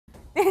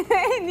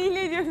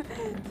Niye diyorsun?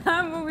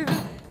 Sen bu bizim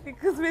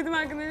kısmetim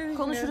hakkında ne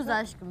düşünüyorsun? Konuşuruz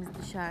aşkımız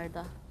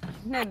dışarıda.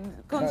 Ne?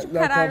 Konuşup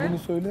karar ver. Lakabını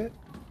söyle,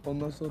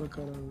 ondan sonra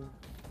karar ver.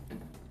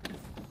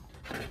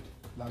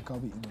 Lakabı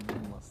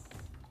inanılmaz.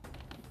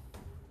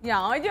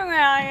 Ya hocam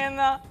ya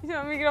yanında.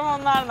 Şu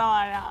mikrofonlar da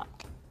var ya.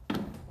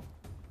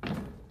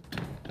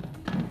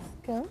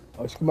 Aşkım.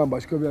 Aşkım ben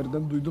başka bir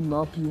yerden duydum, ne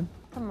yapayım?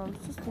 Tamam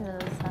sus yine de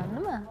sen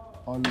değil mi?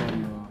 Allah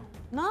Allah.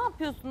 Ne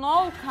yapıyorsun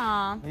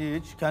Volkan?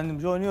 Hiç,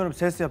 kendimce oynuyorum,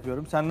 ses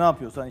yapıyorum. Sen ne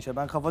yapıyorsan işte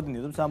ben kafa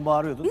dinliyordum, sen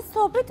bağırıyordun. Biz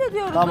sohbet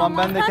ediyoruz Tamam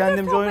ama. ben de Sen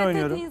kendimce oyun sohbet et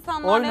oynuyorum.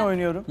 insanlarla. Oyun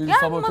oynuyorum. Bizi Gel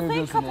sabote masayı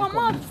ediyorsun kapamak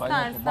Volkan, lütfen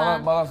yapma.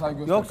 istersen. Bana sen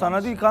göster. Yok sana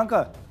kardeşim. değil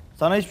kanka.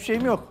 Sana hiçbir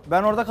şeyim yok.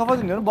 Ben orada kafa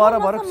dinliyorum,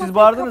 bağıra bağıra. masayı Siz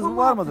bağırdınız mı, kafama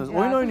bağırmadınız.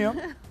 atacak. Oyun oynuyorum.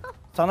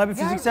 Sana bir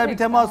fiziksel bir Gerçekten.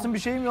 temasın, bir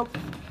şeyim yok.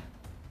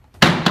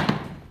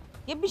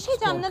 Ya bir şey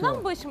diyeceğim,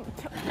 Korkuyor.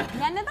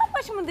 neden neden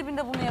başımın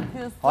dibinde bunu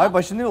yapıyorsun? Hayır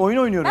başında değil, oyun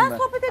oynuyorum Ben ben.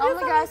 sohbet Abla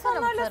ediyorsam gelsene bu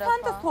insanlarla sen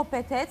de tarafa.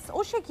 sohbet et.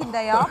 O şekilde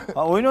yap.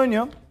 Ha, oyun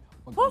oynuyorum.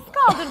 Toz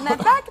kaldır ne?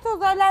 Belki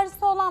toz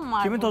alerjisi olan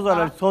var. Kimin burada. toz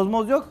alerjisi? Toz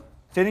moz yok.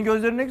 Senin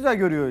gözlerin ne güzel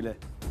görüyor öyle.